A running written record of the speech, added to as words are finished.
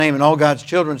name, and all God's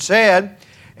children said,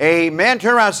 amen.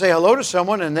 Turn around and say hello to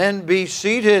someone and then be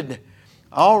seated.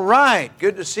 All right.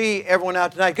 Good to see everyone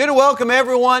out tonight. Good to welcome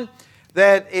everyone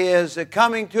that is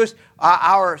coming to us.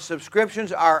 Our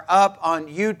subscriptions are up on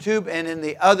YouTube and in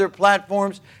the other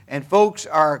platforms, and folks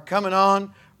are coming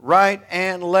on right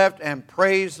and left, and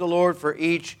praise the Lord for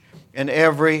each and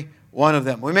every one of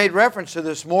them. We made reference to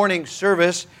this morning's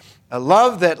service, a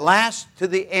love that lasts to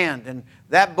the end, and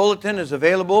that bulletin is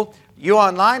available. You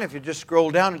online, if you just scroll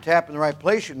down and tap in the right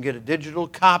place, you can get a digital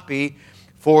copy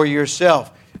for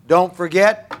yourself. Don't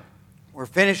forget, we're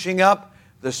finishing up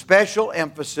the special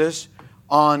emphasis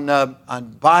on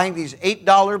buying these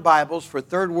 $8 Bibles for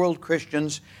third world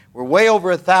Christians. We're way over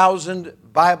 1,000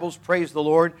 Bibles, praise the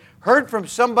Lord. Heard from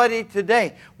somebody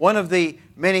today, one of the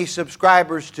many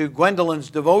subscribers to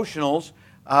Gwendolyn's devotionals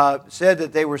said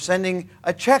that they were sending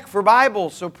a check for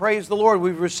Bibles, so praise the Lord.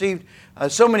 We've received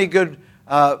so many good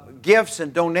gifts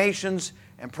and donations,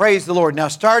 and praise the Lord. Now,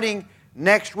 starting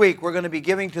next week, we're going to be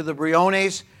giving to the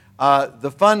Briones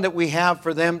the fund that we have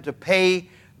for them to pay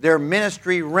their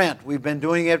ministry rent. We've been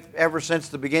doing it ever since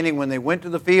the beginning. When they went to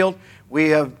the field, we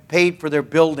have paid for their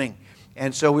building.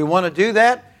 And so we want to do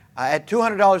that at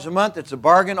 $200 a month. It's a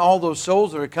bargain. All those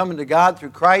souls that are coming to God through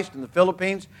Christ in the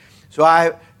Philippines. So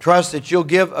I trust that you'll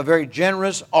give a very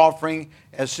generous offering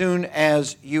as soon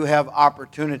as you have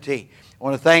opportunity. I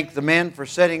want to thank the men for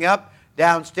setting up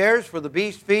downstairs for the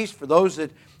Beast Feast, for those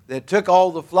that took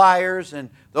all the flyers and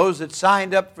those that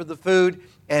signed up for the food.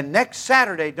 And next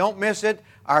Saturday, don't miss it,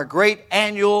 our great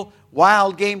annual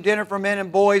wild game dinner for men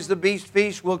and boys, the Beast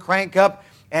Feast, will crank up,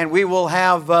 and we will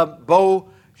have bow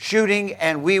shooting,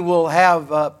 and we will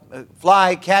have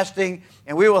fly casting,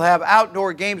 and we will have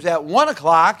outdoor games at 1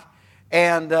 o'clock,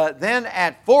 and then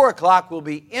at 4 o'clock we'll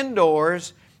be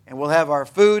indoors, and we'll have our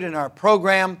food and our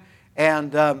program,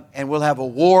 and we'll have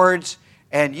awards.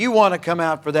 And you want to come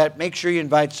out for that, make sure you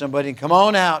invite somebody and come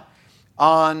on out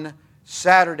on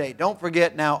Saturday. Don't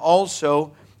forget now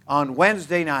also on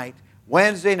Wednesday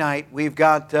night we've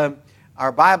got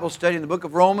our Bible study in the book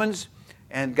of Romans,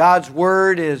 and God's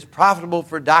Word is profitable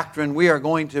for doctrine. We are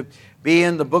going to be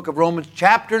in the book of Romans,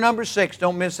 chapter number 6.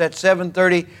 Don't miss that,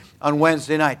 7:30 on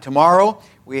Wednesday night. Tomorrow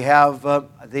we have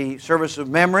the service of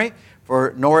memory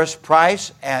for Norris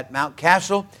Price at Mount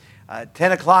Castle.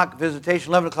 10 o'clock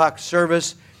visitation, 11 o'clock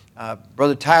service.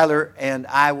 Brother Tyler and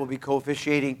I will be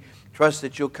co-officiating. Trust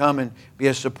that you'll come and be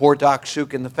a support to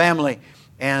Aksuk and the family.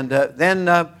 And then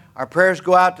our prayers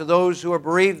go out to those who are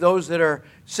bereaved, those that are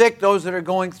sick, those that are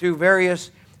going through various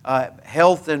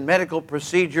health and medical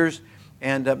procedures.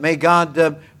 And may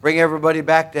God bring everybody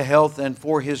back to health, and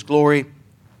for His glory,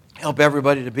 help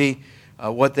everybody to be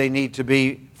what they need to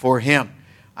be for Him.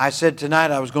 I said tonight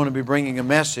I was going to be bringing a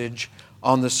message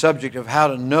on the subject of how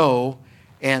to know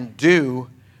and do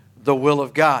the will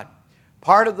of God.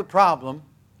 Part of the problem,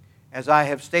 as I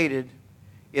have stated,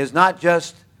 is not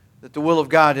just that the will of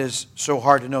God is so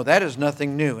hard to know. That is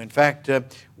nothing new. In fact,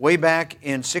 way back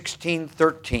in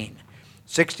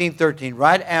 1613,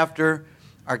 right after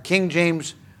our King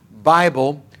James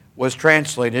Bible was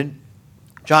translated,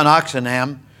 John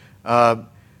Oxenham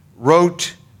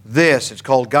wrote this. It's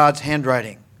called God's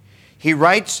Handwriting. He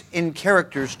writes in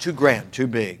characters too grand, too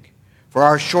big, for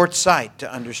our short sight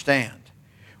to understand.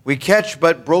 We catch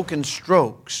but broken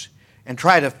strokes and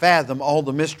try to fathom all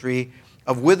the mystery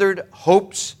of withered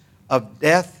hopes, of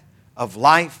death, of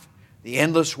life, the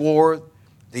endless war,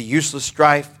 the useless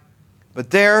strife. But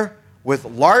there, with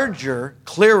larger,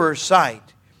 clearer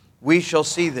sight, we shall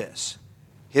see this.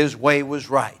 His way was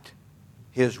right.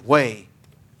 His way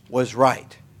was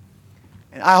right.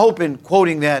 And I hope in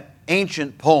quoting that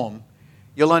ancient poem,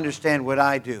 you'll understand what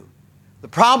I do. The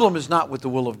problem is not with the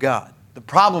will of God. The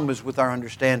problem is with our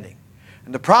understanding.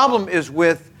 And the problem is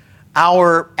with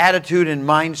our attitude and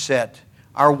mindset,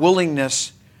 our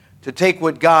willingness to take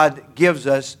what God gives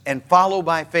us and follow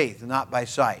by faith and not by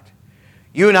sight.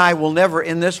 You and I will never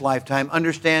in this lifetime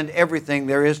understand everything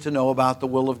there is to know about the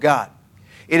will of God.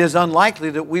 It is unlikely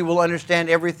that we will understand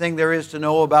everything there is to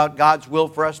know about God's will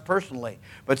for us personally.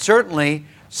 But certainly,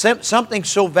 something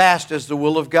so vast as the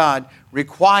will of God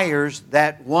requires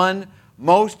that one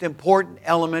most important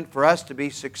element for us to be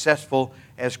successful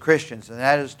as Christians, and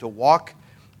that is to walk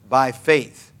by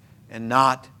faith and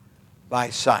not by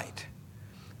sight.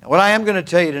 Now, what I am going to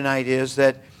tell you tonight is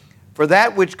that for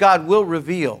that which God will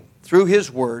reveal through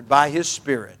His Word, by His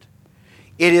Spirit,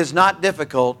 it is not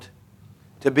difficult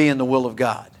to be in the will of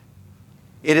God.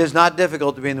 It is not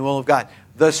difficult to be in the will of God.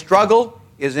 The struggle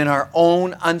is in our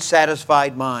own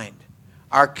unsatisfied mind,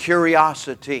 our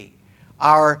curiosity,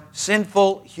 our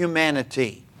sinful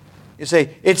humanity. You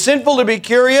say, it's sinful to be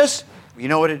curious? You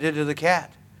know what it did to the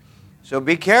cat. So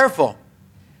be careful.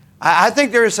 I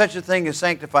think there is such a thing as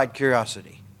sanctified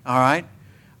curiosity. All right?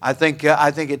 I think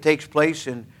it takes place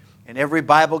in every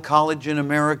Bible college in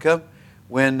America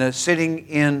when sitting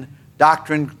in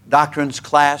doctrines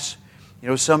class,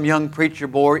 some young preacher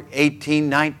boy, 18,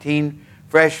 19,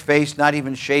 fresh-faced, not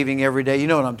even shaving every day. You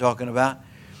know what I'm talking about.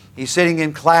 He's sitting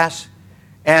in class,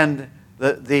 and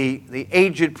the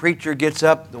aged preacher gets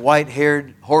up, the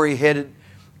white-haired, hoary-headed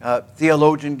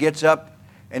theologian gets up,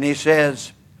 and he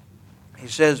says,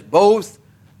 both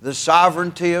the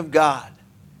sovereignty of God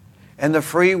and the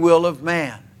free will of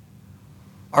man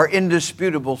are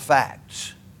indisputable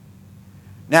facts.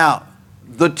 Now,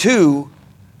 the two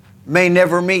may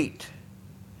never meet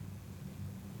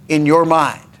in your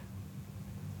mind.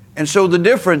 And so the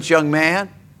difference, young man,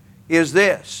 is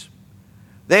this.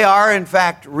 They are, in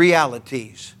fact,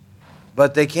 realities,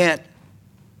 but they can't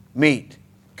meet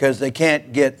because they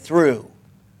can't get through.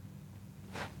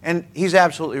 And he's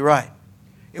absolutely right.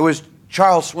 It was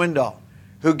Charles Swindoll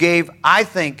who gave, I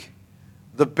think,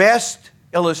 the best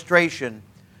illustration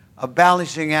of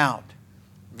balancing out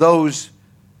those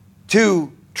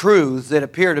two truths that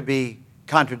appear to be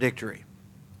contradictory.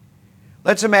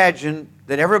 Let's imagine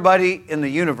that everybody in the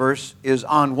universe is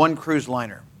on one cruise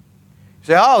liner. You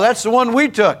say, oh, that's the one we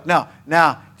took. No.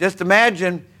 Now, just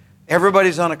imagine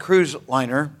everybody's on a cruise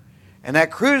liner, and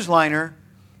that cruise liner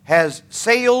has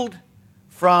sailed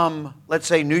from, let's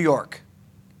say, New York,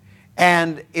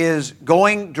 and is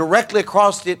going directly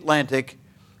across the Atlantic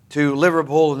to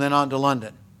Liverpool and then on to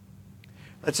London.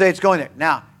 Let's say it's going there.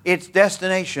 Now, its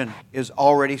destination is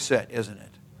already set, isn't it?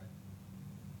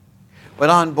 But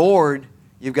on board,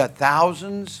 you've got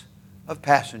thousands of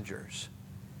passengers.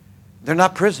 They're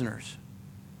not prisoners.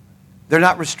 They're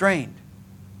not restrained.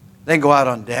 They can go out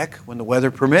on deck when the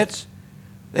weather permits.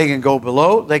 They can go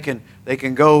below. They can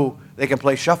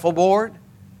play shuffleboard.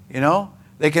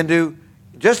 They can do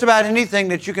just about anything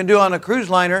that you can do on a cruise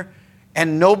liner,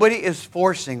 and nobody is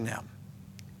forcing them.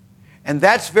 And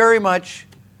that's very much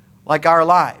like our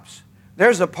lives.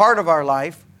 There's a part of our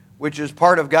life which is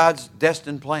part of God's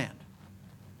destined plan.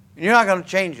 And you're not going to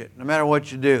change it no matter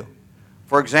what you do.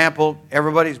 For example,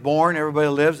 everybody's born, everybody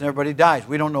lives, and everybody dies.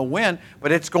 We don't know when,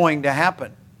 but it's going to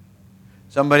happen.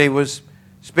 Somebody was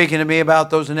speaking to me about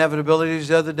those inevitabilities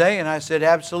the other day, and I said,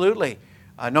 absolutely.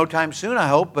 No time soon, I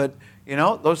hope, but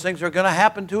those things are going to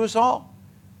happen to us all.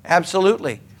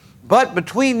 Absolutely. But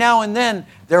between now and then,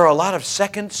 there are a lot of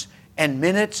seconds and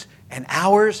minutes and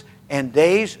hours and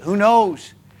days. Who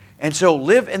knows? And so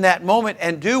live in that moment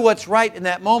and do what's right in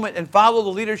that moment and follow the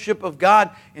leadership of God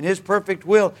in His perfect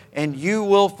will, and you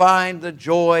will find the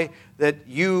joy that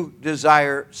you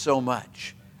desire so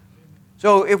much.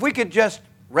 So if we could just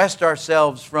rest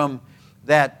ourselves from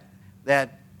that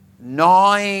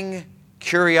gnawing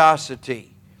curiosity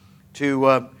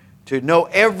to know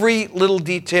every little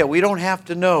detail. We don't have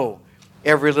to know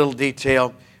every little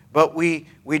detail, but we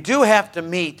do have to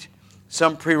meet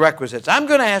some prerequisites. I'm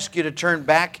going to ask you to turn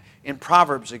back in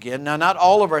Proverbs again. Now, not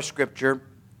all of our scripture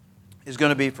is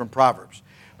going to be from Proverbs,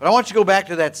 but I want you to go back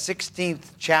to that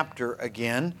 16th chapter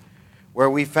again, where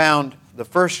we found the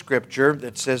first scripture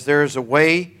that says, there is a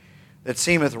way that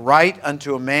seemeth right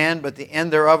unto a man, but the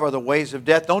end thereof are the ways of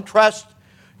death. Don't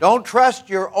trust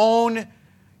your own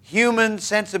human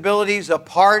sensibilities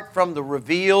apart from the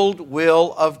revealed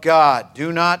will of God.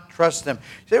 Do not trust them.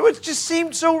 It just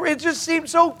seemed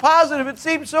so positive. It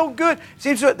seemed so good.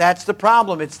 That's the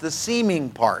problem. It's the seeming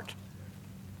part.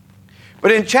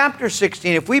 But in chapter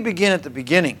 16, if we begin at the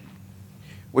beginning,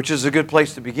 which is a good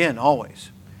place to begin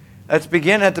always, let's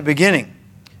begin at the beginning.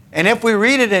 And if we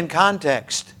read it in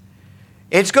context,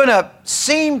 it's going to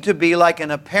seem to be like an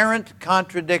apparent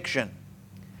contradiction.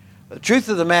 The truth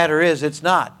of the matter is, it's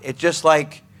not. It's just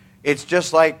like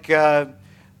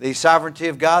the sovereignty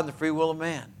of God and the free will of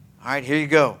man. All right, here you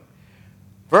go.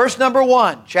 Verse number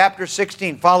 1, chapter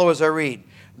 16. Follow as I read.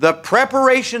 The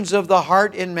preparations of the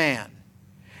heart in man,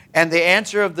 and the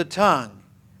answer of the tongue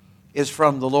is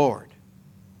from the Lord.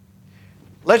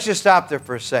 Let's just stop there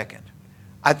for a second.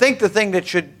 I think the thing that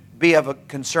should be of a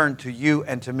concern to you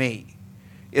and to me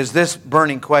is this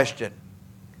burning question.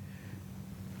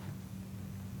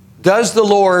 Does the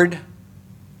Lord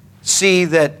see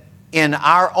that in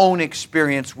our own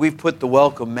experience we've put the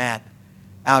welcome mat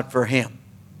out for Him?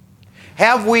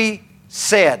 Have we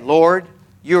said, Lord,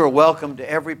 you are welcome to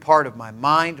every part of my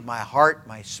mind, my heart,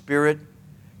 my spirit.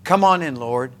 Come on in,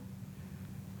 Lord.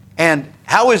 And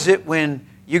how is it when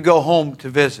you go home to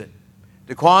visit?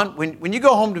 Daquan, when you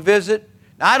go home to visit,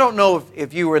 now I don't know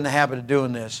if you were in the habit of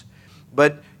doing this,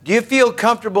 but do you feel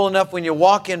comfortable enough when you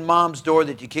walk in Mom's door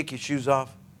that you kick your shoes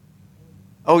off?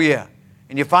 Oh, yeah.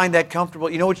 And you find that comfortable.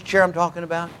 You know which chair I'm talking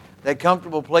about? That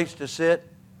comfortable place to sit.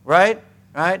 Right?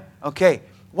 Right? Okay.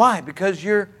 Why? Because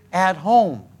you're at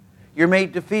home. You're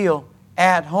made to feel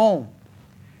at home.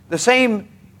 The same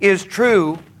is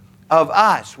true of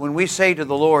us when we say to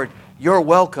the Lord, "You're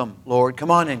welcome, Lord.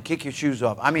 Come on in, kick your shoes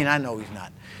off." I mean, I know He's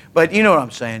not. But you know what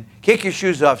I'm saying. Kick your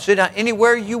shoes off. Sit down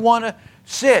anywhere you want to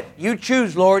sit. You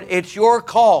choose, Lord. It's your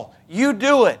call. You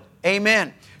do it.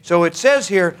 Amen. So it says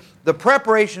here, the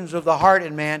preparations of the heart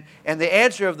in man and the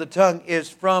answer of the tongue is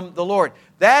from the Lord.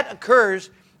 That occurs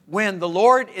when the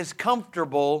Lord is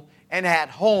comfortable and at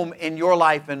home in your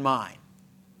life and mine.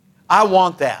 I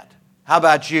want that. How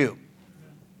about you?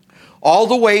 All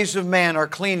the ways of man are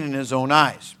clean in his own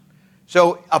eyes.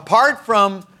 So apart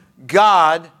from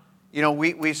God, you know,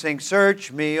 we sing,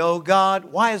 "Search me, O God."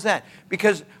 Why is that?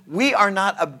 Because we are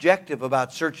not objective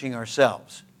about searching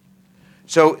ourselves.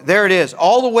 So there it is.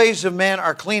 All the ways of man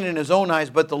are clean in his own eyes,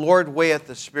 but the Lord weigheth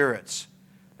the spirits.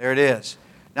 There it is.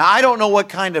 Now, I don't know what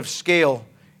kind of scale,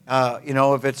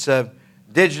 if it's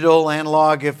digital,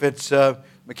 analog, if it's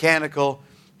mechanical,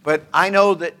 but I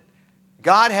know that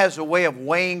God has a way of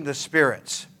weighing the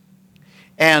spirits.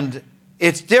 And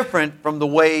it's different from the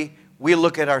way we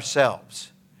look at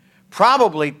ourselves.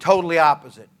 Probably totally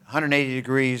opposite, 180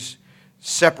 degrees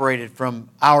separated from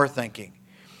our thinking.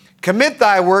 Commit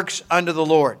thy works unto the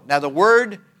Lord. Now the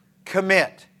word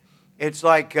commit, it's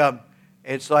like a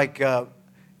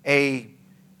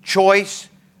choice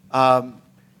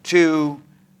to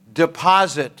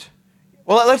deposit.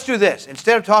 Well, let's do this.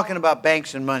 Instead of talking about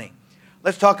banks and money,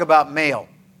 let's talk about mail.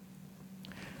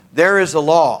 There is a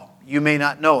law. You may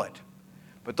not know it.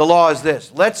 But the law is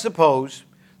this. Let's suppose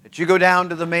that you go down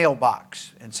to the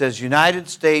mailbox and it says United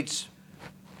States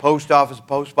Post Office,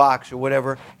 post box or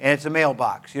whatever, and it's a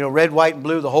mailbox. You know, red, white, and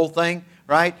blue, the whole thing,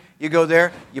 right? You go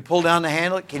there, you pull down the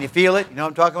handle. Can you feel it? You know what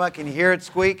I'm talking about? Can you hear it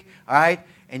squeak? All right?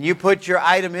 And you put your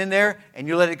item in there and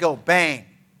you let it go. Bang.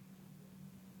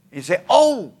 And you say,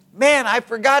 "Oh, man, I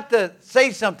forgot to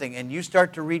say something." And you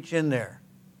start to reach in there.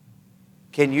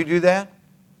 Can you do that?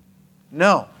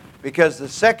 No. Because the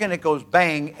second it goes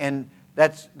bang and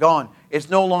that's gone, it's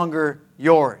no longer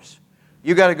yours.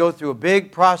 You got to go through a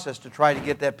big process to try to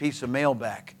get that piece of mail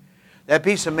back. That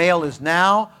piece of mail is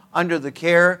now under the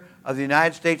care of the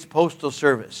United States Postal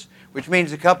Service, which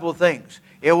means a couple of things.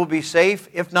 It will be safe,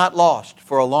 if not lost,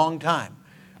 for a long time.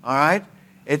 All right?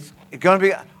 It's going to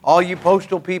be, all you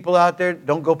postal people out there,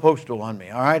 don't go postal on me.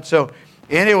 All right? So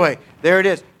anyway, there it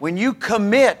is. When you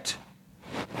commit,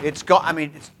 it's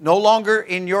no longer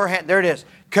in your hand. There it is.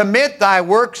 Commit thy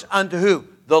works unto who?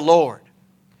 The Lord.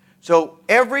 So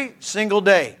every single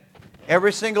day, here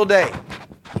we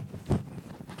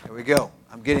go.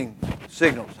 I'm getting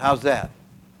signals. How's that?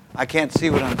 I can't see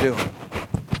what I'm doing.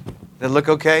 Does it look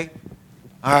okay?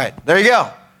 All right, there you go.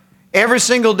 Every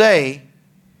single day,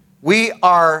 we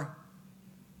are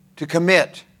to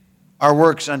commit our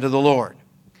works unto the Lord.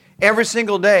 Every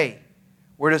single day,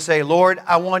 we're to say, "Lord,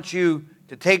 I want you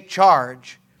to take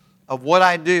charge of what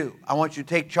I do. I want you to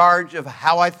take charge of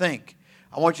how I think.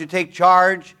 I want you to take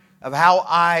charge of how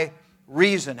I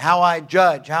reason, how I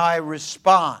judge, how I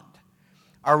respond,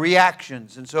 our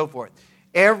reactions, and so forth."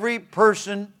 Every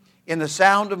person in the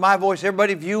sound of my voice,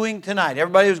 everybody viewing tonight,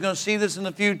 everybody who's going to see this in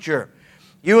the future,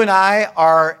 you and I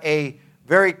are a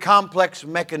very complex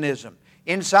mechanism.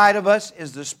 Inside of us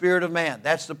is the spirit of man.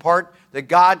 That's the part that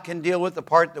God can deal with, the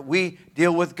part that we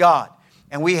deal with God.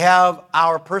 And we have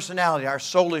our personality, our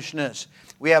soulishness.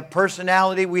 We have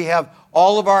personality. We have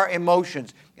all of our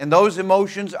emotions. And those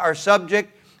emotions are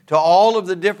subject to all of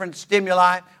the different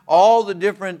stimuli, all the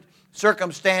different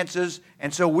circumstances.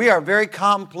 And so we are very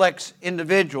complex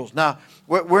individuals. Now,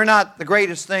 we're not the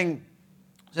greatest thing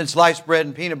since sliced bread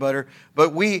and peanut butter,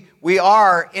 but we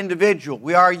are individual.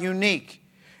 We are unique.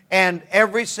 And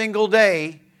every single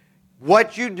day,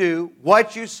 what you do,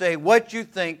 what you say, what you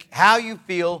think, how you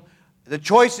feel, the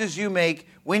choices you make,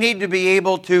 we need to be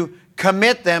able to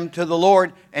commit them to the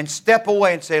Lord and step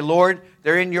away and say, "Lord,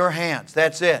 they're in your hands."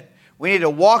 That's it. We need to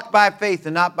walk by faith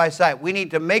and not by sight. We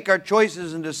need to make our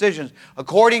choices and decisions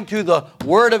according to the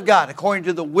Word of God, according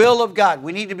to the will of God.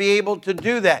 We need to be able to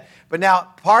do that. But now,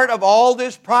 part of all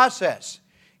this process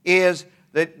is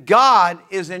that God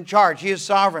is in charge. He is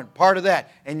sovereign, part of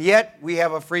that. And yet, we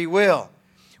have a free will.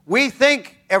 We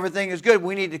think everything is good.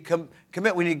 We need to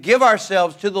commit. We need to give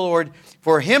ourselves to the Lord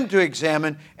for Him to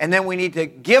examine, and then we need to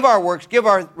give our works, give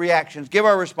our reactions, give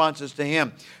our responses to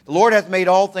Him. The Lord hath made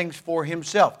all things for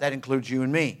Himself. That includes you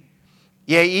and me.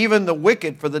 Yea, even the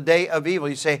wicked for the day of evil.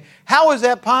 You say, how is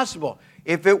that possible?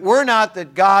 If it were not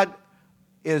that God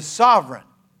is sovereign,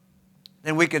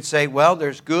 then we could say, well,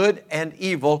 there's good and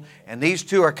evil, and these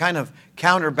two are kind of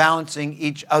counterbalancing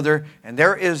each other, and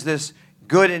there is this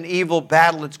good and evil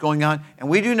battle that's going on. And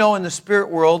we do know in the spirit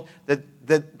world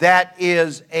that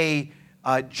is a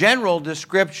general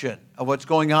description of what's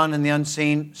going on in the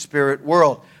unseen spirit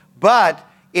world. But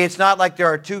it's not like there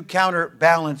are two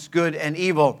counterbalanced good and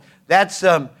evil. That's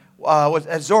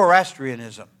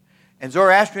Zoroastrianism. And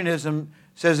Zoroastrianism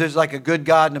says there's like a good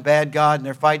God and a bad God, and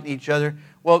they're fighting each other.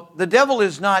 Well, the devil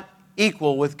is not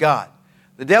equal with God.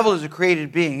 The devil is a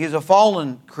created being. He's a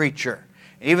fallen creature.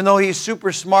 And even though he's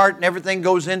super smart and everything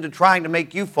goes into trying to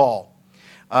make you fall,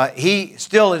 he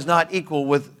still is not equal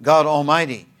with God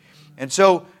Almighty. And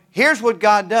so here's what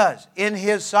God does. In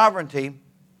His sovereignty,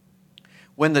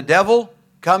 when the devil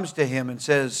comes to Him and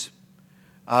says,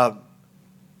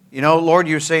 Lord,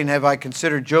 you're saying, have I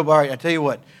considered Job? All right, I tell you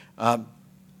what,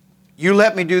 you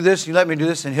let me do this,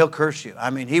 and He'll curse you. I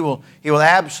mean, He will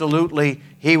absolutely,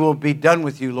 He will be done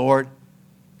with you, Lord.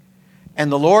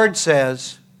 And the Lord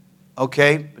says,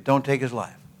 okay, but don't take his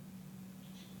life.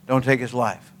 Don't take his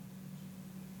life.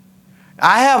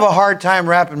 I have a hard time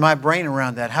wrapping my brain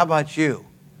around that. How about you?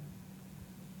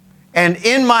 And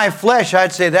in my flesh,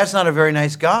 I'd say that's not a very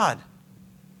nice God.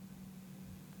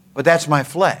 But that's my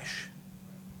flesh.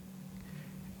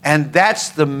 And that's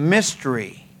the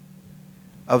mystery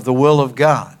of the will of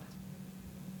God.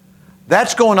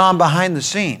 That's going on behind the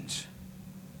scenes.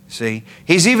 See,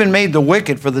 He's even made the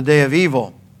wicked for the day of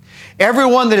evil.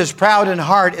 Everyone that is proud in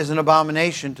heart is an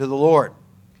abomination to the Lord.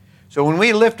 So when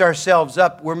we lift ourselves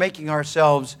up, we're making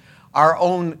ourselves our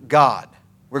own God.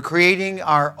 We're creating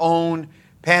our own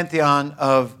pantheon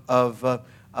of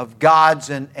gods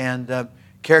and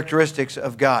characteristics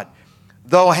of God.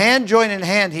 Though hand join in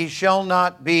hand, he shall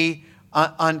not be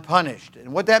unpunished.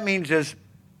 And what that means is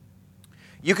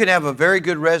you can have a very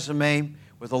good resume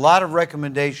with a lot of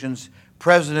recommendations,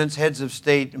 presidents, heads of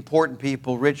state, important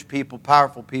people, rich people,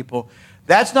 powerful people.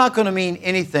 That's not going to mean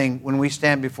anything when we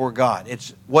stand before God.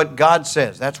 It's what God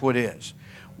says. That's what is.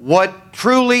 What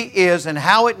truly is and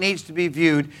how it needs to be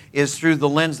viewed is through the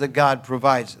lens that God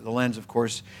provides. The lens, of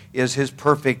course, is His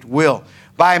perfect will.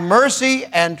 By mercy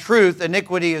and truth,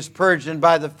 iniquity is purged, and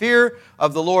by the fear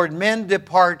of the Lord, men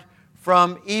depart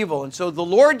from evil. And so the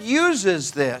Lord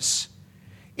uses this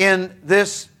in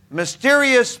this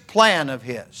mysterious plan of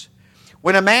His.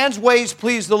 When a man's ways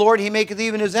please the Lord, He maketh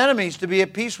even his enemies to be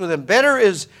at peace with him. Better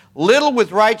is little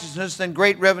with righteousness than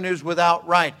great revenues without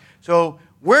right. So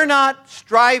we're not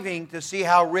striving to see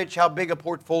how rich, how big a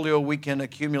portfolio we can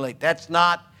accumulate. That's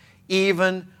not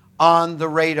even on the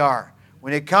radar.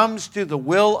 When it comes to the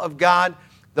will of God,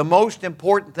 the most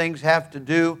important things have to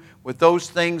do with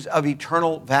those things of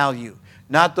eternal value,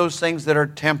 not those things that are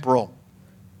temporal.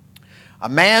 A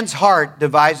man's heart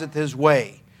deviseth his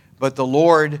way, but the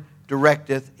Lord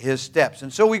directeth his steps.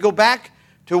 And so we go back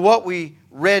to what we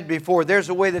read before. There's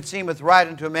a way that seemeth right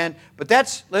unto a man, but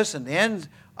that's, listen, the ends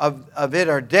of it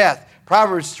are death.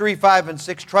 Proverbs 3, 5, and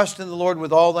 6, trust in the Lord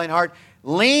with all thine heart.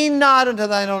 Lean not unto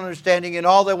thine own understanding, in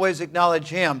all thy ways acknowledge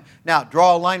Him. Now,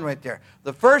 draw a line right there.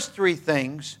 The first three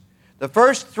things, the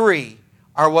first three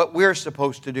are what we're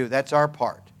supposed to do. That's our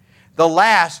part. The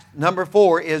last, number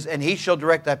 4, is, and He shall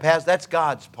direct thy paths. That's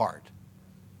God's part.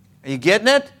 Are you getting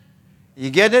it? Are you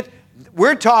getting it?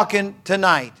 We're talking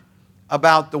tonight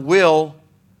about the will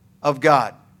of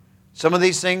God. Some of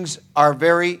these things are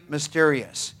very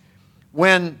mysterious.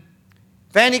 When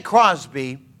Fanny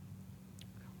Crosby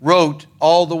wrote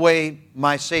All the Way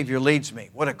My Savior Leads Me,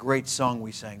 what a great song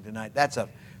we sang tonight. That's a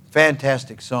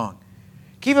fantastic song.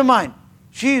 Keep in mind,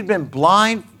 she had been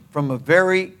blind from a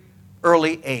very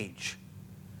early age.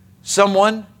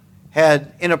 Someone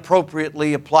had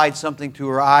inappropriately applied something to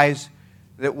her eyes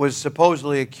that was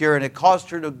supposedly a cure, and it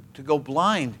caused her to go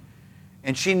blind.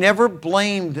 And she never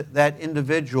blamed that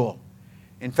individual.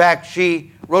 In fact,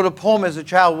 she wrote a poem as a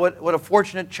child, what a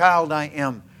fortunate child I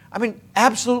am. I mean,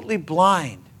 absolutely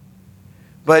blind.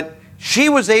 But she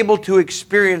was able to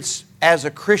experience as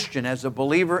a Christian, as a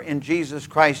believer in Jesus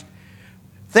Christ,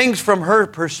 things from her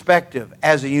perspective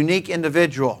as a unique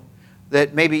individual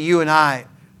that maybe you and I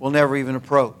will never even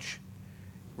approach.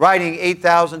 Writing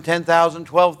 8,000, 10,000,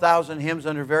 12,000 hymns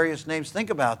under various names. Think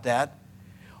about that.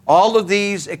 All of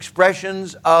these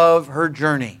expressions of her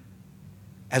journey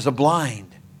as a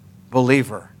blind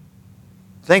believer.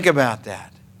 Think about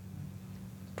that.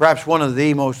 Perhaps one of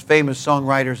the most famous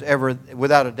songwriters ever,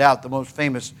 without a doubt, the most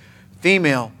famous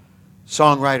female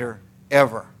songwriter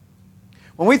ever.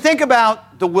 When we think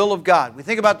about the will of God, we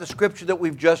think about the scripture that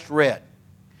we've just read.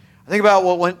 I think about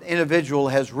what one individual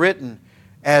has written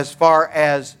as far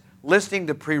as listing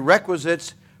the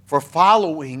prerequisites for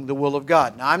following the will of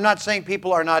God. Now, I'm not saying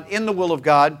people are not in the will of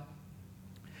God,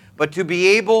 but to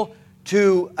be able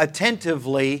to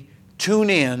attentively tune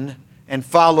in and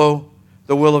follow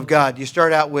the will of God. You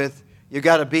start out with, you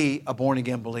got to be a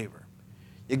born-again believer.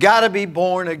 You got to be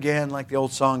born again, like the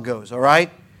old song goes, all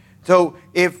right? So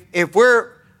if we're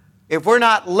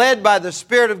not led by the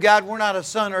Spirit of God, we're not a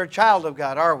son or a child of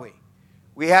God, are we?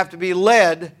 We have to be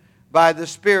led by the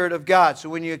Spirit of God. So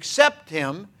when you accept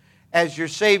Him as your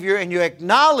Savior and you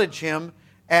acknowledge Him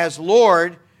as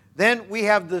Lord, then we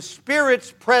have the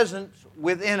Spirit's presence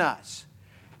within us.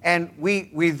 And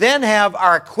we then have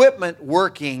our equipment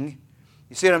working.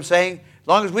 You see what I'm saying? As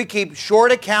long as we keep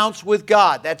short accounts with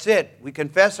God, that's it. We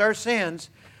confess our sins.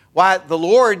 Why, the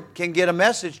Lord can get a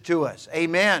message to us.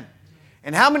 Amen.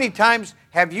 And how many times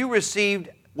have you received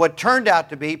what turned out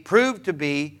to be, proved to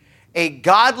be, a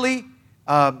godly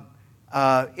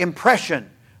impression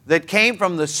that came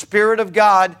from the Spirit of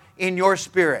God in your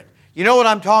spirit? You know what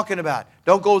I'm talking about.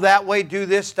 Don't go that way, do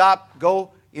this, stop,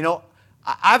 go. You know,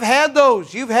 I've had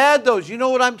those. You've had those. You know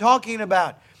what I'm talking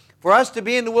about. For us to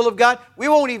be in the will of God, we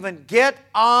won't even get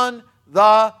on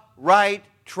the right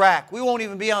track. We won't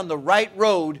even be on the right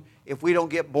road if we don't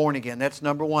get born again. That's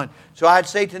number one. So I'd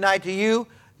say tonight to you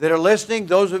that are listening,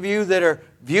 those of you that are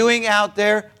viewing out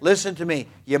there, listen to me.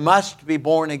 You must be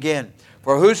born again.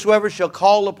 For whosoever shall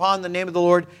call upon the name of the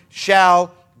Lord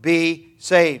shall be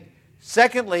saved.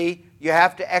 Secondly, you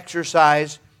have to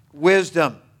exercise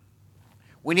wisdom.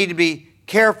 We need to be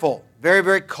careful, very,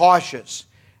 very cautious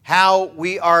how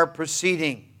we are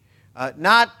proceeding.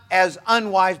 Not as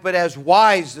unwise, but as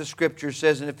wise, the Scripture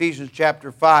says in Ephesians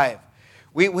chapter 5.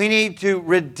 We need to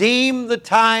redeem the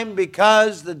time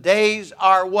because the days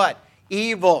are what?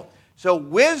 Evil. So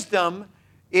wisdom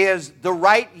is the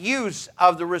right use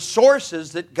of the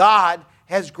resources that God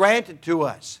has granted to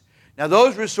us. Now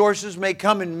those resources may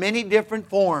come in many different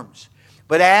forms,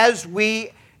 but as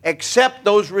we accept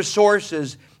those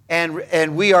resources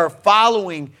and we are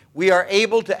following, we are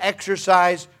able to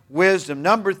exercise wisdom.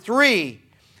 Number 3,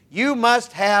 you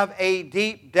must have a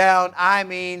deep down,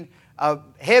 a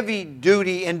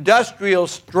heavy-duty, industrial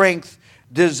strength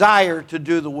desire to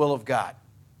do the will of God.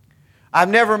 I've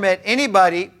never met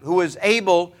anybody who was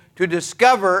able to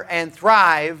discover and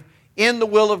thrive in the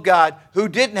will of God who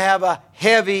didn't have a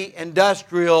heavy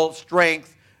industrial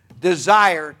strength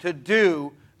desire to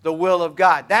do the will of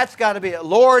God. That's got to be it.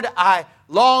 Lord, I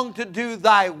long to do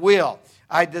Thy will.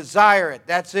 I desire it.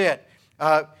 That's it.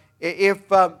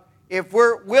 If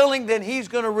we're willing, then He's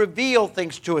going to reveal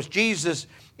things to us. Jesus,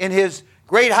 in His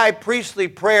great high priestly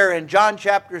prayer in John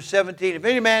chapter 17, if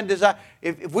any man desire,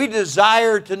 if we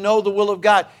desire to know the will of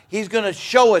God, He's going to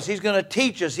show us, He's going to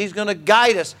teach us, He's going to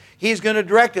guide us, He's going to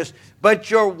direct us. But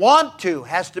your want to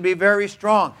has to be very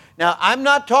strong. Now, I'm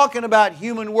not talking about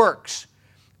human works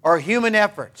or human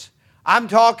efforts. I'm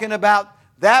talking about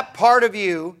that part of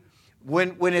you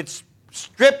when it's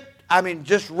stripped,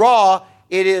 just raw.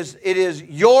 It is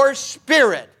your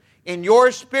spirit. In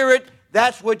your spirit,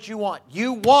 that's what you want.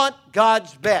 You want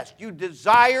God's best. You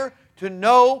desire to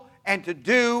know and to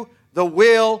do the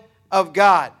will of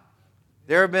God.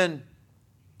 There have been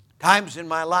times in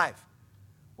my life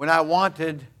when I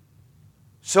wanted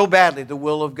so badly the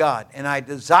will of God, and I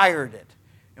desired it,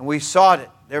 and we sought it.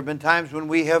 There have been times when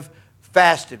we have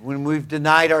fasted, when we've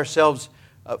denied ourselves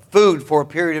food for a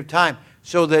period of time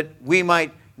so that we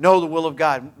might know the will of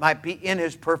God, might be in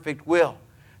His perfect will.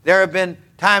 There have been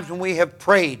times when we have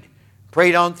prayed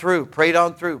on through.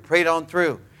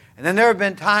 And then there have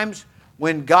been times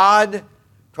when God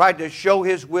tried to show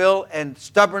His will and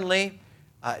stubbornly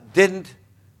didn't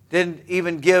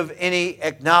even give any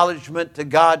acknowledgement to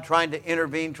God trying to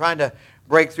intervene, trying to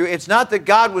break through. It's not that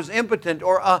God was impotent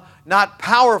or not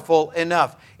powerful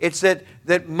enough. It's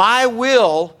that my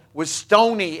will was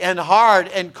stony and hard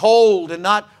and cold and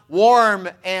not warm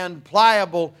and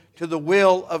pliable to the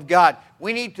will of God.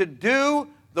 We need to do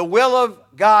the will of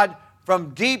God from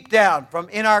deep down, from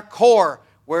in our core,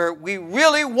 where we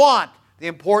really want the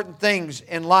important things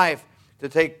in life to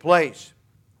take place.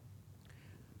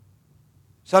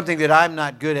 Something that I'm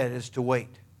not good at is to wait.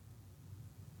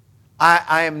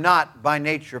 I am not by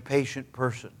nature a patient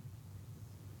person.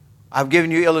 I've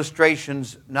given you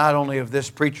illustrations not only of this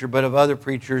preacher but of other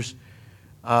preachers.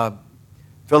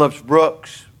 Phillips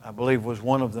Brooks, I believe, was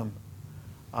one of them.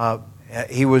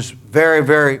 He was very,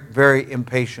 very, very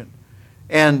impatient.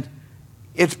 And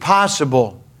it's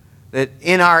possible that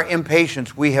in our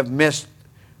impatience we have missed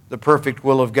the perfect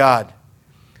will of God.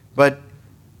 But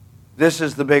this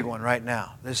is the big one right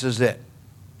now. This is it.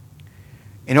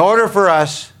 In order for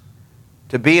us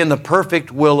to be in the perfect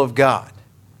will of God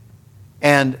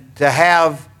and to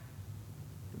have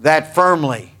that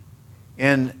firmly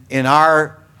in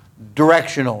our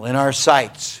directional, in our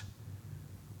sights,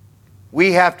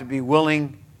 we have to be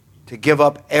willing to give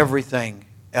up everything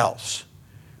else.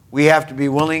 We have to be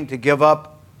willing to give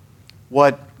up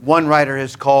what one writer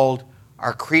has called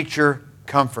our creature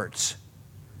comforts.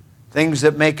 Things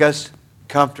that make us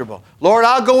comfortable. Lord,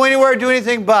 I'll go anywhere, do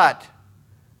anything but.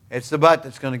 It's the but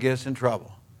that's going to get us in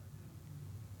trouble.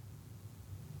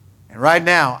 And right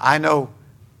now, I know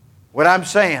what I'm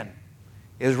saying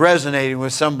is resonating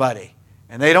with somebody.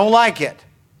 And they don't like it.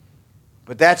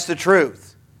 But that's the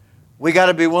truth. We got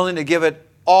to be willing to give it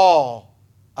all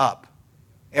up.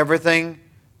 Everything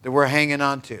that we're hanging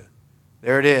on to.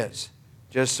 There it is.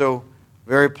 Just so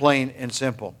very plain and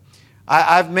simple.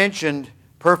 I've mentioned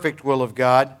perfect will of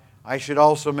God. I should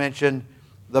also mention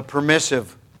the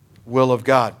permissive will of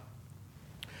God.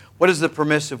 What is the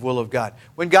permissive will of God?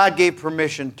 When God gave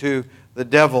permission to the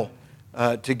devil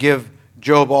to give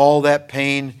Job all that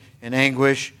pain and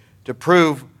anguish to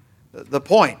prove the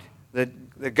point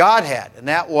that God had, and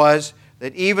that was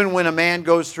that even when a man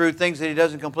goes through things that he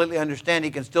doesn't completely understand,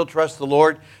 he can still trust the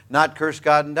Lord, not curse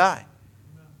God and die.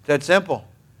 It's that simple.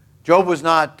 Job was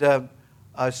not a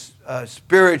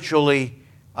spiritually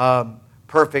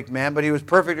perfect man, but he was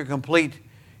perfect or complete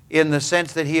in the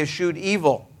sense that he eschewed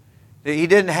evil. He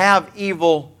didn't have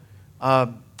evil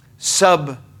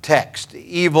subtext,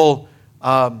 evil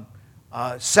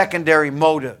secondary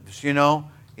motives, you know.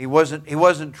 He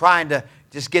wasn't trying to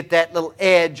just get that little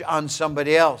edge on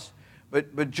somebody else.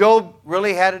 But Job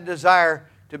really had a desire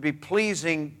to be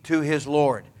pleasing to his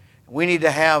Lord. We need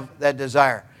to have that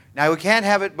desire. Now, we can't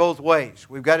have it both ways.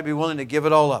 We've got to be willing to give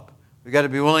it all up. We've got to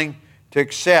be willing to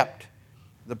accept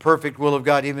the perfect will of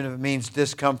God, even if it means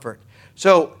discomfort.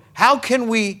 So, how can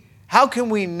we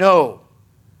know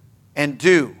and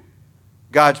do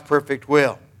God's perfect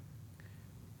will?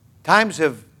 Times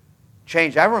have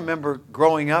changed. I remember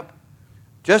growing up,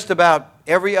 just about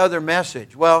every other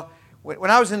message. Well,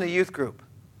 when I was in the youth group,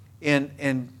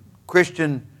 in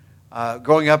Christian,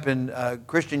 growing up in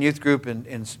Christian youth group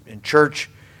in church,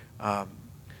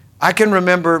 I can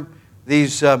remember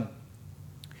these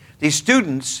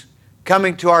students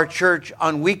coming to our church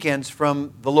on weekends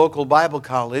from the local Bible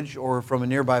college or from a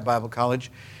nearby Bible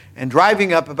college and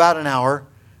driving up about an hour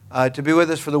to be with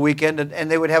us for the weekend.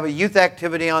 And they would have a youth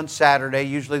activity on Saturday.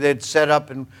 Usually they'd set up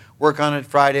and work on it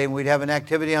Friday, and we'd have an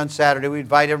activity on Saturday. We'd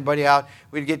invite everybody out.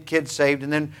 We'd get kids saved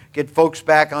and then get folks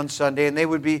back on Sunday, and they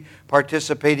would be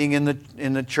participating in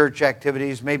the church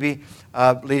activities, maybe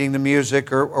leading the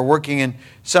music or working in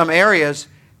some areas.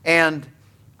 And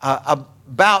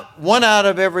about one out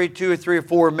of every 2 or 3 or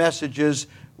 4 messages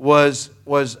was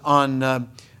on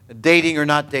dating or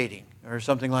not dating or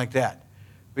something like that,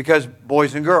 because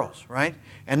boys and girls, right?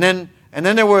 And then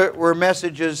there were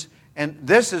messages, and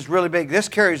this is really big. This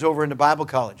carries over into Bible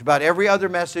college. About every other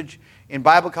message in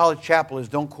Bible college chapel is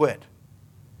don't quit.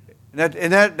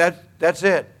 And that's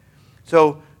it.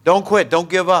 So don't quit. Don't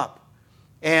give up.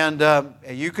 And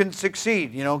you can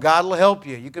succeed. You know, God will help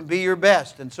you. You can be your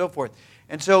best and so forth.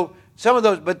 And so some of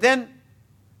those, but then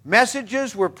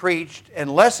messages were preached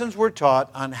and lessons were taught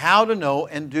on how to know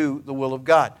and do the will of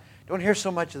God. Don't hear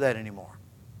so much of that anymore.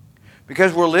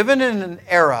 Because we're living in an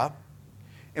era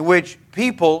in which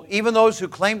people, even those who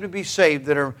claim to be saved,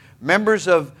 that are members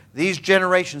of these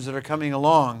generations that are coming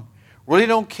along, really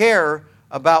don't care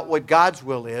about what God's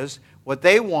will is. What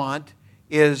they want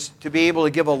is to be able to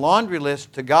give a laundry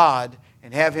list to God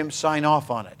and have Him sign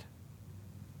off on it.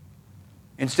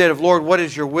 Instead of, Lord, what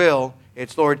is your will?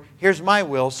 It's, Lord, here's my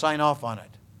will, sign off on it.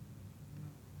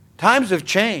 Times have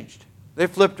changed. They've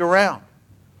flipped around.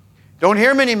 Don't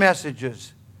hear many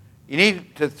messages. You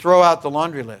need to throw out the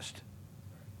laundry list.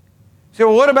 You say,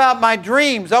 well, what about my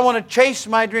dreams? I want to chase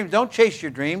my dreams. Don't chase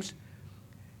your dreams.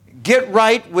 Get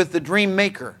right with the dream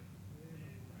maker.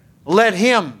 Let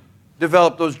Him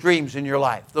develop those dreams in your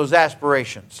life, those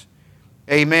aspirations.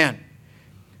 Amen.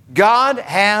 God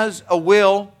has a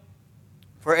will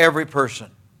for every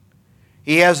person.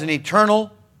 He has an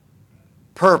eternal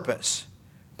purpose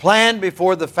planned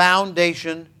before the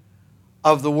foundation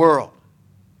of the world.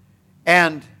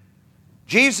 And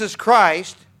Jesus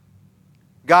Christ,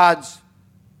 God's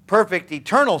perfect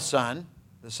eternal Son,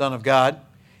 the Son of God,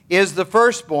 is the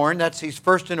firstborn, He's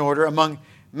first in order, among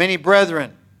many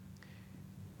brethren.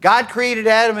 God created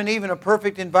Adam and Eve in a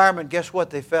perfect environment. Guess what?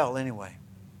 They fell anyway.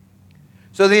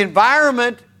 So the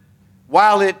environment,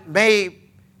 while it may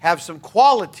have some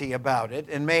quality about it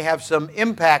and may have some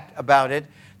impact about it,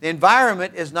 the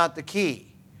environment is not the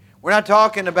key. We're not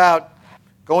talking about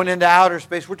going into outer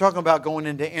space. We're talking about going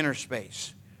into inner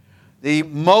space. the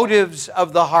motives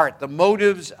of the heart, the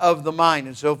motives of the mind,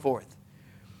 and so forth.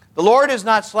 The Lord is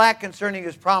not slack concerning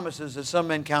His promises, as some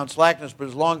men count slackness, but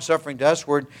is long-suffering to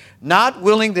usward, not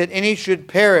willing that any should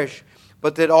perish,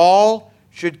 but that all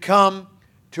should come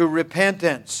to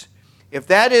repentance. If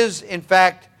that is, in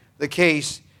fact, the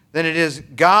case, then it is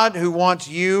God who wants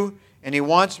you and He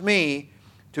wants me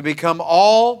to become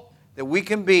all that we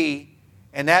can be,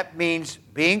 and that means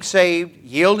being saved,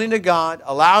 yielding to God,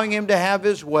 allowing Him to have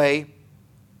His way,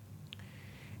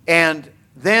 and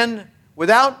then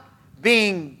without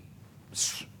being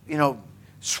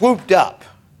swooped up,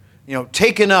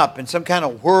 taken up in some kind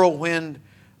of whirlwind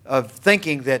of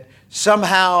thinking that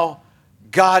somehow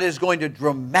God is going to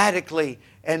dramatically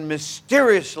and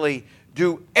mysteriously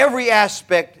do every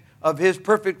aspect of His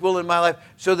perfect will in my life,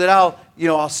 so that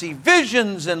I'll see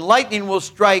visions and lightning will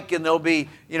strike and there'll be,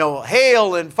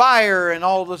 hail and fire and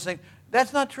all those things.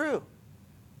 That's not true.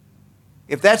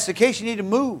 If that's the case, you need to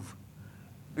move.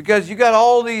 Because you got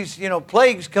all these,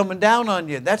 plagues coming down on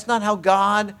you. That's not how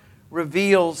God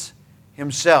reveals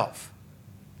Himself.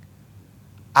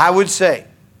 I would say,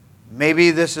 maybe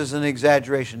this is an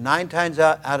exaggeration, 9 times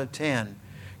out of 10,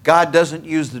 God doesn't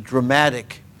use the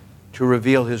dramatic to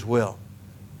reveal His will.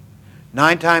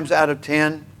 9 times out of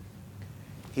 10,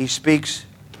 He speaks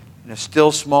in a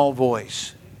still small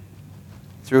voice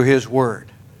through His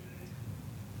Word.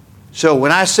 So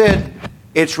when I said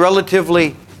it's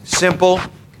relatively simple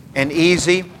and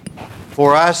easy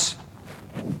for us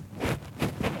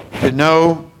to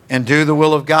know and do the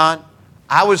will of God,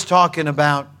 I was talking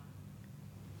about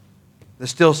the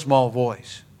still small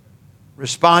voice.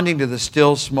 Responding to the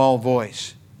still small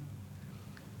voice.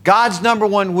 God's number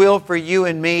one will for you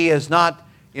and me is not,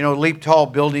 leap tall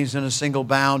buildings in a single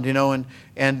bound,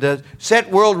 and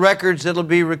set world records that'll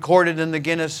be recorded in the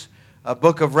Guinness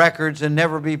Book of Records and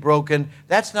never be broken.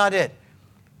 That's not it.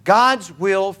 God's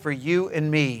will for you and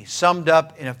me, summed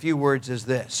up in a few words, is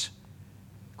this: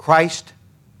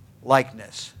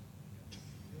 Christ-likeness.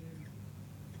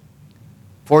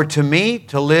 For to me,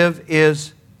 to live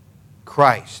is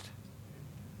Christ,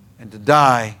 and to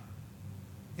die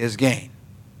is gain.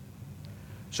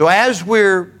 So as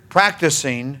we're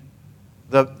practicing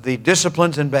the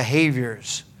disciplines and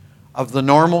behaviors of the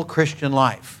normal Christian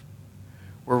life,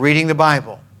 we're reading the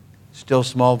Bible, still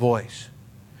small voice.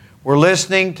 We're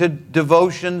listening to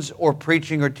devotions or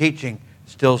preaching or teaching,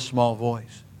 still small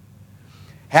voice.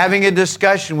 Having a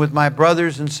discussion with my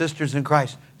brothers and sisters in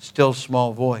Christ, still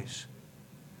small voice.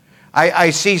 I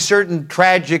see certain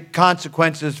tragic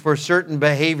consequences for certain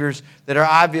behaviors that are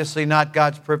obviously not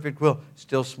God's perfect will,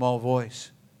 still small voice.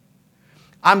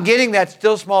 I'm getting that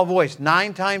still small voice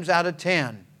 9 times out of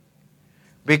 10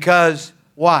 because,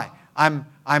 why? I'm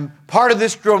part of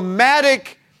this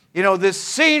dramatic, this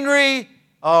scenery.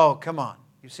 Oh, come on.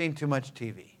 You've seen too much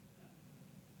TV.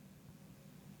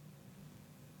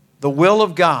 The will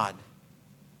of God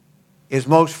is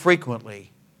most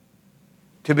frequently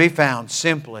to be found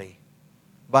simply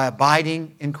by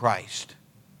abiding in Christ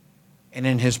and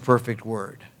in His perfect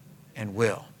Word and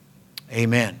will.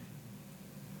 Amen.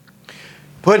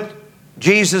 Put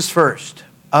Jesus first,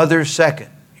 others second,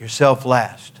 yourself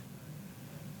last.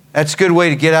 That's a good way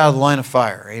to get out of the line of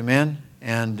fire. Amen.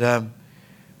 And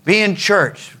be in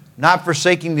church, not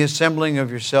forsaking the assembling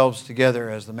of yourselves together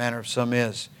as the manner of some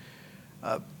is.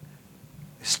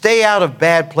 Stay out of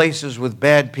bad places with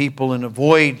bad people and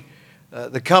avoid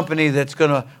the company that's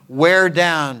going to wear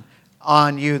down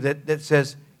on you that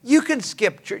says, you can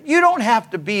skip church. You don't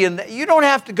have to be in that. You don't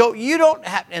have to go. You don't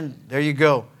have. And there you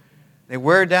go. They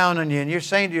wear down on you. And you're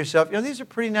saying to yourself, these are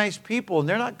pretty nice people. And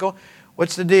they're not going.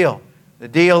 What's the deal? The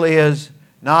deal is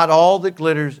not all that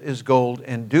glitters is gold.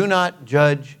 And do not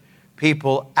judge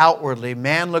people outwardly.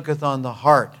 Man looketh on the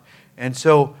heart. And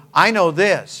so I know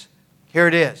this. Here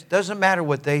it is. Doesn't matter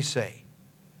what they say.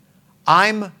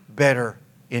 I'm better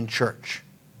in church.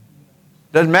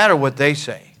 Doesn't matter what they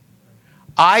say.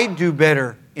 I do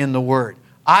better in the Word.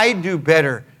 I do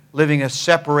better living a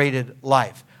separated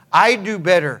life. I do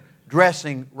better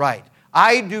dressing right.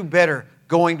 I do better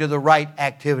going to the right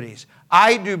activities.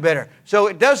 I do better. So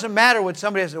it doesn't matter what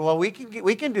somebody says, well, we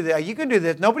can do that. You can do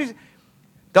this.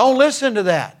 Don't listen to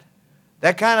that.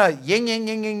 That kind of yin, yin,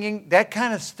 yin, yin, yin, that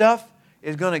kind of stuff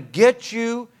is going to get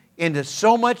you into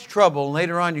so much trouble. And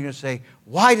later on you're going to say,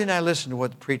 why didn't I listen to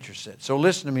what the preacher said? So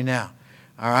listen to me now.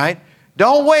 All right?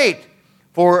 Don't wait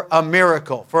for a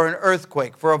miracle, for an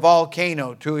earthquake, for a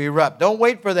volcano to erupt. Don't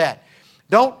wait for that.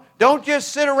 Don't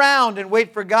just sit around and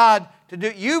wait for God to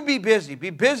do. You be busy. Be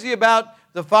busy about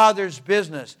the Father's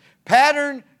business.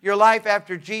 Pattern your life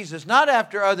after Jesus, not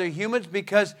after other humans,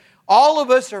 because all of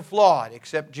us are flawed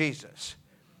except Jesus.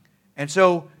 And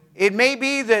so it may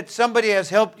be that somebody has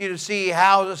helped you to see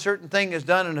how a certain thing is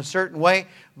done in a certain way,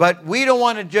 but we don't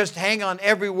want to just hang on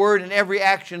every word and every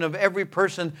action of every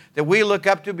person that we look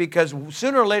up to, because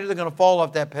sooner or later they're going to fall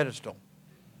off that pedestal.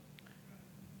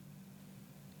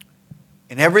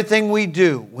 And everything we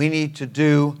do, we need to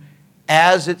do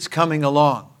as it's coming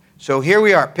along. So here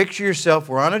we are. Picture yourself.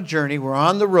 We're on a journey. We're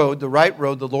on the road, the right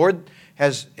road. The Lord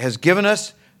has given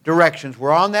us directions.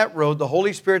 We're on that road. The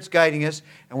Holy Spirit's guiding us.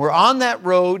 And we're on that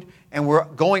road, and we're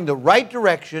going the right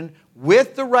direction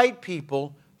with the right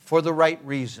people for the right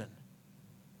reason.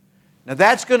 Now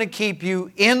that's going to keep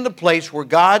you in the place where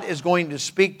God is going to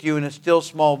speak to you in a still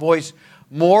small voice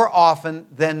more often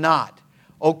than not.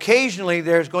 Occasionally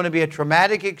there's going to be a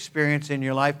traumatic experience in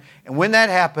your life, and when that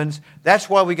happens, that's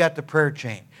why we got the prayer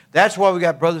chain. That's why we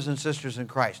got brothers and sisters in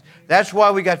Christ. That's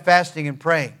why we got fasting and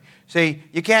praying. See,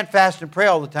 you can't fast and pray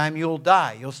all the time. You'll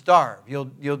die. You'll starve.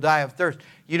 You'll die of thirst.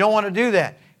 You don't want to do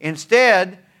that.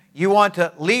 Instead, you want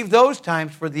to leave those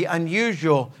times for the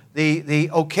unusual, the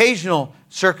occasional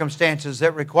circumstances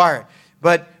that require it.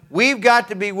 But we've got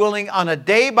to be willing on a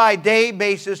day-by-day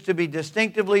basis to be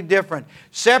distinctively different,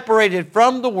 separated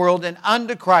from the world and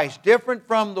unto Christ, different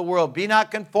from the world. Be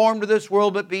not conformed to this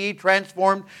world, but be ye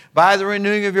transformed by the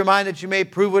renewing of your mind, that you may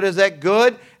prove what is that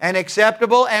good and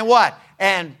acceptable and what?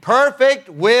 And perfect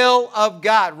will of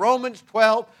God. Romans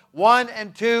 12, 1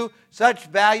 and 2, such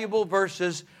valuable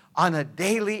verses on a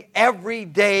daily,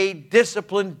 everyday,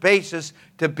 disciplined basis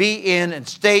to be in and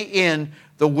stay in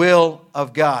the will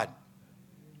of God.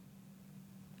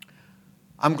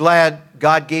 I'm glad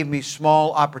God gave me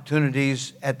small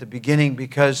opportunities at the beginning,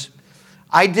 because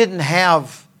I didn't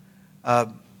have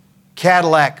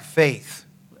Cadillac faith,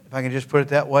 if I can just put it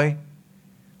that way.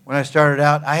 When I started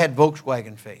out, I had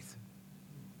Volkswagen faith.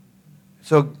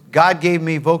 So God gave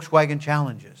me Volkswagen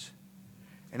challenges.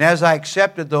 And as I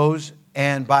accepted those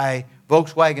and by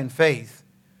Volkswagen faith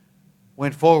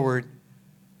went forward,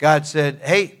 God said,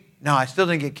 hey, no, I still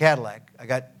didn't get Cadillac. I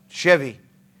got Chevy.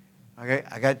 Okay,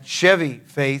 I got Chevy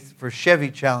faith for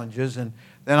Chevy challenges, and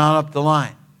then on up the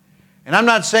line. And I'm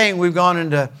not saying we've gone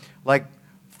into like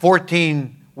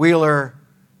 14-wheeler,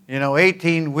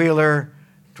 18-wheeler,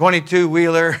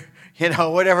 22-wheeler,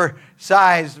 whatever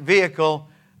size vehicle,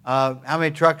 how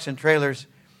many trucks and trailers.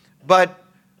 But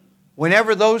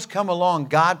whenever those come along,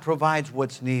 God provides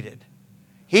what's needed.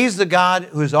 He's the God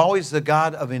who is always the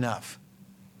God of enough.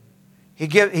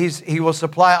 He will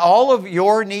supply all of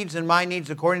your needs and my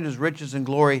needs according to His riches and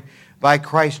glory by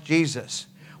Christ Jesus.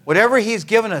 Whatever He's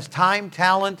given us, time,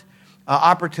 talent,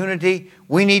 opportunity,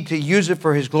 we need to use it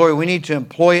for His glory. We need to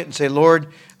employ it and say, Lord,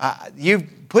 you've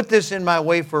put this in my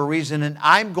way for a reason, and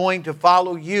I'm going to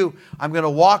follow you. I'm going to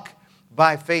walk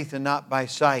by faith and not by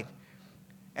sight.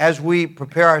 As we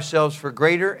prepare ourselves for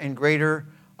greater and greater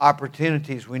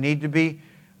opportunities, we need to be,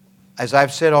 as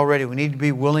I've said already, we need to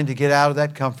be willing to get out of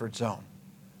that comfort zone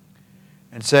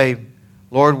and say,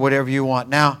 Lord, whatever you want.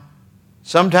 Now,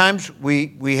 sometimes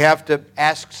we have to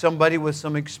ask somebody with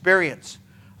some experience,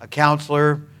 a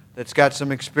counselor that's got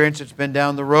some experience, that's been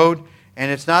down the road.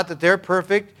 And it's not that they're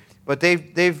perfect, but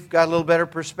they've got a little better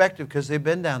perspective because they've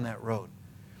been down that road.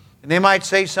 And they might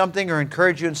say something or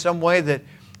encourage you in some way that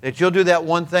you'll do that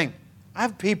one thing. I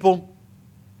have people,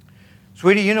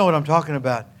 sweetie, you know what I'm talking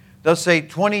about. They'll say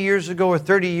 20 years ago or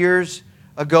 30 years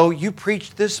ago, you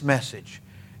preached this message,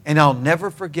 and I'll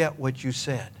never forget what you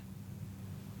said.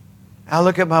 I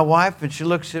look at my wife, and she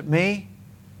looks at me,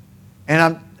 and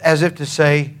I'm as if to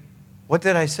say, what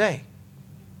did I say?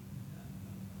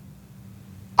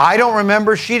 I don't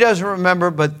remember, she doesn't remember,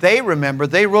 but they remember.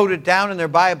 They wrote it down in their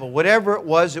Bible. Whatever it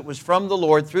was from the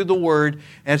Lord through the Word,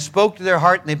 and it spoke to their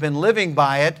heart, and they've been living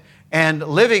by it and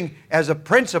living as a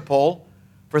principle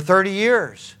for 30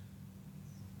 years.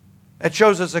 That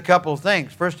shows us a couple of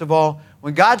things. First of all,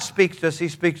 when God speaks to us, He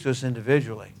speaks to us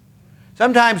individually.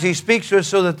 Sometimes He speaks to us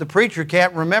so that the preacher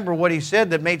can't remember what he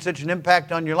said that made such an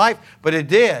impact on your life, but it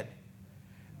did.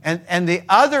 And the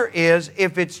other is,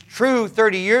 if it's true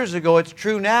 30 years ago, it's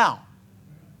true now.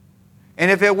 And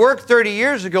if it worked 30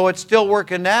 years ago, it's still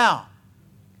working now.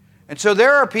 And so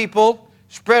there are people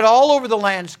spread all over the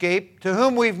landscape to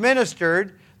whom we've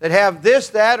ministered that have this,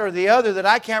 that, or the other, that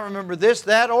I can't remember this,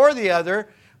 that, or the other,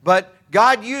 but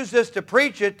God used us to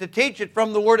preach it, to teach it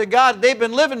from the Word of God. They've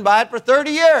been living by it for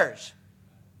 30 years.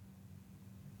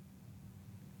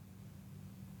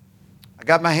 I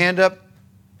got my hand up,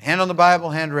 hand on the Bible,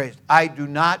 hand raised. I do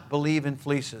not believe in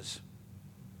fleeces.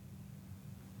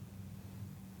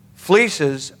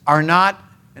 Fleeces are not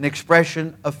an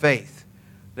expression of faith.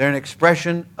 They're an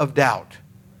expression of doubt.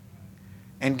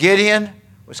 And Gideon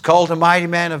Was called a mighty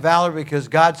man of valor because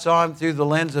God saw him through the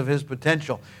lens of his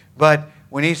potential. But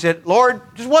when he said, Lord,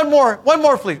 just one more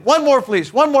fleece, one more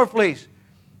fleece.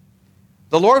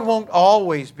 The Lord won't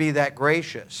always be that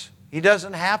gracious. He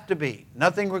doesn't have to be.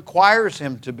 Nothing requires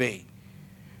him to be.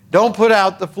 Don't put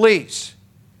out the fleece.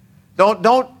 Don't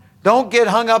get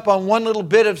hung up on one little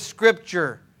bit of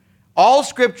Scripture. All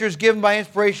Scripture is given by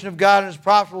inspiration of God and is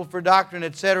profitable for doctrine,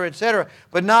 etc., etc.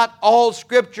 But not all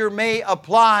Scripture may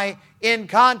apply in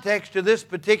context to this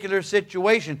particular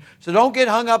situation. So don't get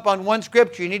hung up on one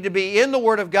Scripture. You need to be in the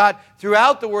Word of God,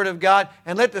 throughout the Word of God,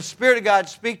 and let the Spirit of God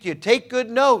speak to you. Take good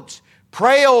notes.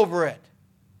 Pray over it.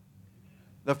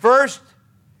 The first,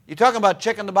 you're talking about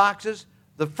checking the boxes.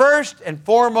 The first and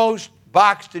foremost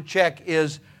box to check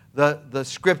is the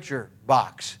Scripture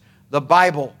box, the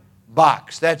Bible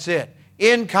box. That's it.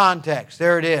 In context,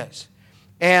 there it is.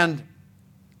 And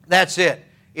that's it.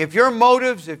 If your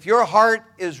motives, if your heart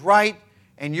is right,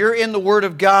 and you're in the Word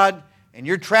of God, and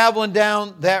you're traveling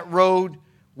down that road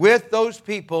with those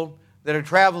people that are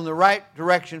traveling the right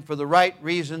direction for the right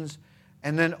reasons,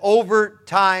 and then over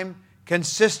time,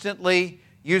 consistently,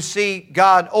 you see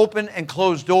God open and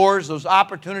close doors. Those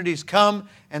opportunities come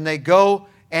and they go,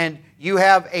 and you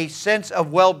have a sense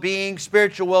of well-being,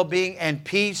 spiritual well-being, and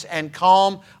peace and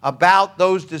calm about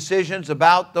those decisions,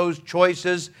 about those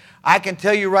choices. I can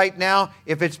tell you right now,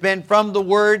 if it's been from the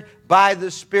Word, by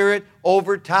the Spirit,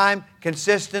 over time,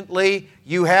 consistently,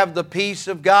 you have the peace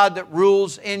of God that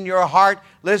rules in your heart.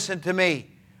 Listen to me.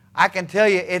 I can tell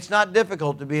you, it's not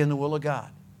difficult to be in the will of God.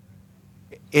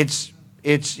 You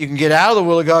can get out of the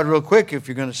will of God real quick if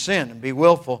you're going to sin and be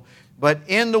willful. But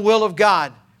in the will of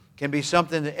God can be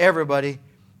something that everybody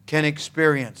can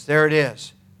experience. There it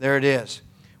is. There it is.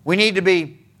 We need to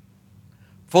be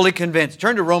fully convinced.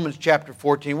 Turn to Romans chapter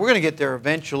 14. We're going to get there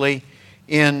eventually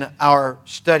in our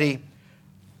study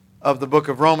of the book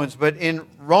of Romans. But in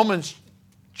Romans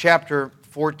chapter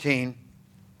 14,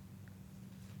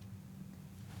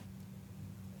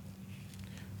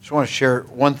 I just want to share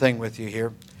one thing with you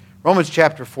here. Romans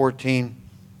chapter 14.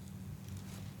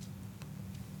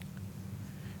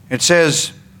 It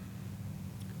says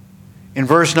in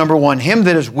verse number 1, Him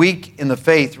that is weak in the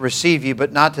faith receive ye,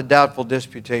 but not to doubtful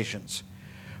disputations.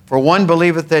 For one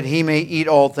believeth that he may eat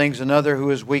all things, another who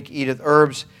is weak eateth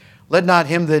herbs. Let not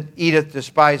him that eateth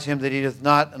despise him that eateth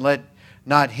not, and let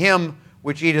not him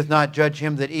which eateth not judge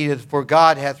him that eateth, for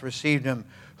God hath received him.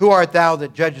 Who art thou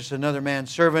that judgest another man's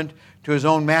servant? To his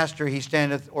own master he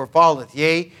standeth or falleth.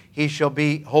 Yea, he shall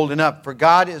be holden up, for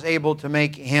God is able to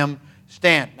make him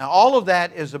stand. Now all of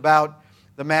that is about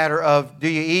the matter of, do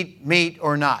you eat meat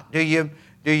or not? Do you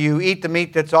eat the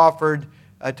meat that's offered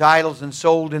to idols and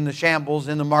sold in the shambles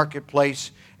in the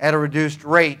marketplace at a reduced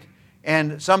rate?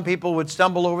 And some people would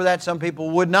stumble over that, some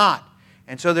people would not.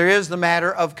 And so there is the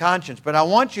matter of conscience. But I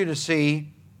want you to see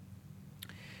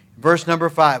verse number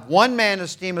 5. One man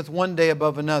esteemeth one day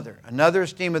above another, another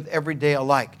esteemeth every day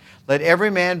alike. Let every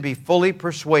man be fully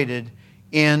persuaded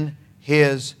in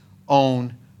his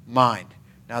own mind.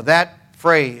 Now that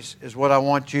phrase is what I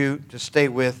want you to stay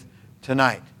with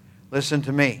tonight. Listen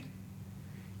to me.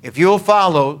 If you'll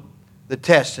follow the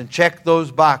tests and check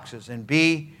those boxes and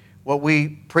be what we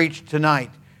preached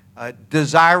tonight,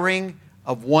 desiring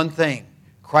of one thing,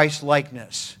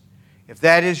 Christ-likeness. If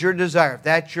that is your desire, if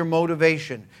that's your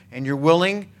motivation, and you're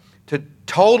willing to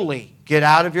totally get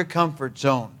out of your comfort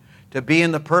zone, to be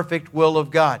in the perfect will of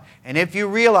God, and if you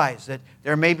realize that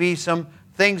there may be some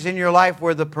things in your life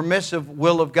where the permissive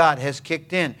will of God has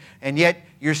kicked in, and yet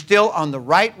you're still on the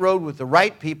right road with the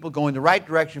right people, going the right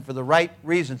direction for the right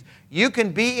reasons, you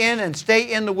can be in and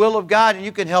stay in the will of God, and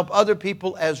you can help other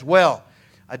people as well.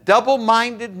 A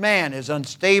double-minded man is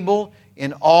unstable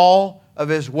in all of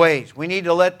his ways. We need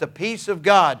to let the peace of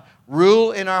God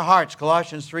rule in our hearts,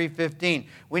 Colossians 3:15.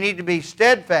 We need to be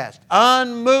steadfast,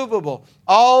 unmovable,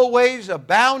 always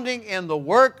abounding in the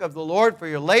work of the Lord, for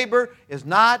your labor is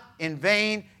not in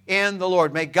vain in the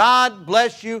Lord. May God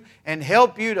bless you and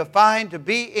help you to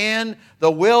be in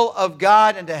the will of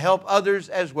God and to help others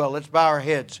as well. Let's bow our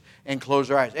heads and close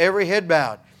our eyes. Every head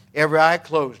bowed, every eye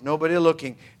closed, nobody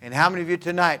looking. And how many of you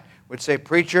tonight would say,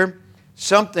 Preacher,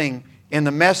 something in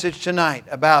the message tonight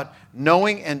about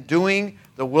knowing and doing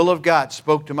the will of God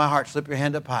spoke to my heart? Slip your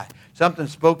hand up high. Something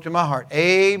spoke to my heart.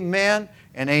 Amen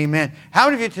and amen. How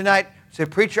many of you tonight say,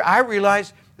 Preacher, I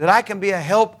realize that I can be a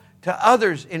help to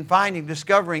others in finding,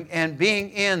 discovering, and being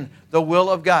in the will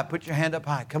of God? Put your hand up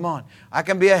high. Come on. I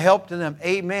can be a help to them.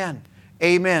 Amen.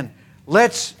 Amen.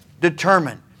 Let's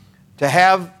determine to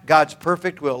have God's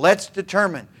perfect will. Let's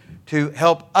determine to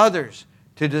help others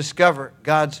to discover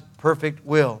God's perfect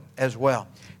will as well.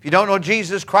 If you don't know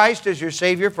Jesus Christ as your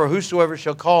Savior, for whosoever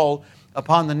shall call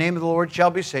upon the name of the Lord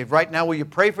shall be saved. Right now, will you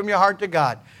pray from your heart to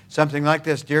God? Something like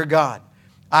this: Dear God,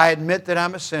 I admit that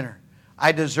I'm a sinner.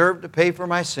 I deserve to pay for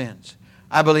my sins.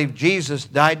 I believe Jesus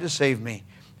died to save me.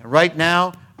 And right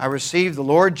now, I receive the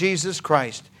Lord Jesus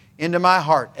Christ into my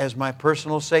heart as my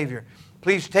personal Savior.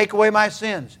 Please take away my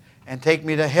sins and take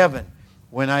me to heaven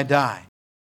when I die.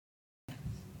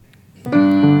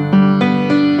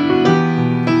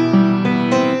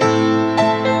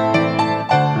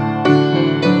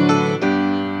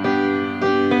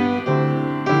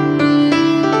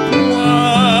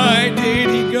 Why did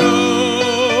He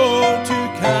go to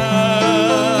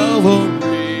Calvary?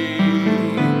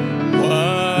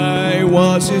 Why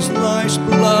was His life's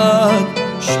blood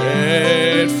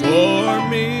shed for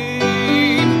me?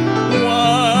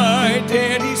 Why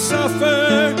did He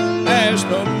suffer as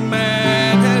no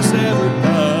man has ever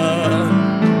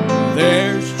done?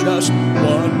 There's just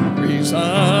one reason.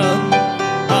 I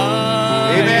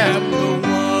am the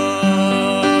one.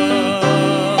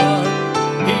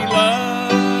 He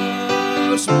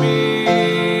loves me,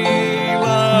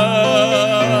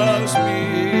 loves me.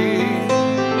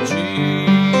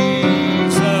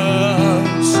 Jesus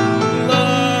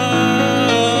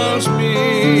loves me.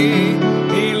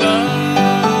 He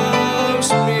loves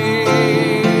me,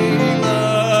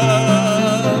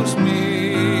 loves me.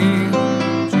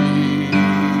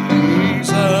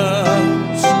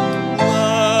 Jesus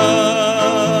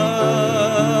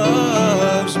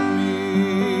loves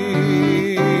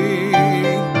me.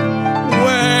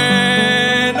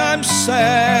 When I'm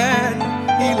sad,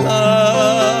 He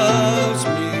loves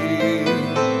me.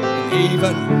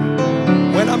 Even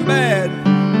when I'm bad,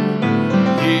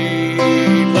 He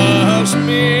loves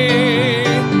me.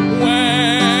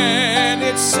 When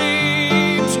it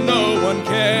seems no one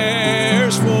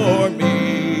cares for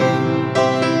me,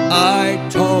 I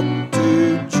talk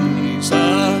to Jesus.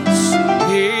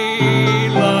 He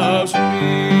loves me.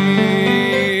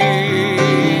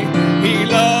 He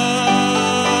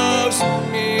loves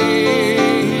me.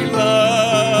 He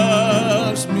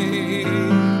loves me.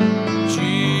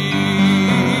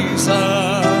 Jesus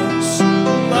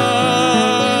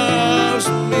loves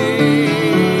me.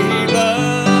 He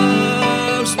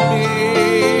loves me.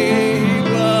 He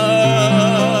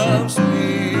loves me.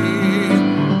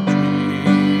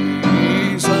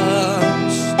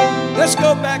 Jesus. Let's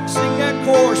go back, sing that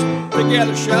chorus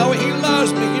together, shall we? He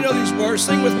loves me. You know these words.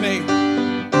 Sing with me.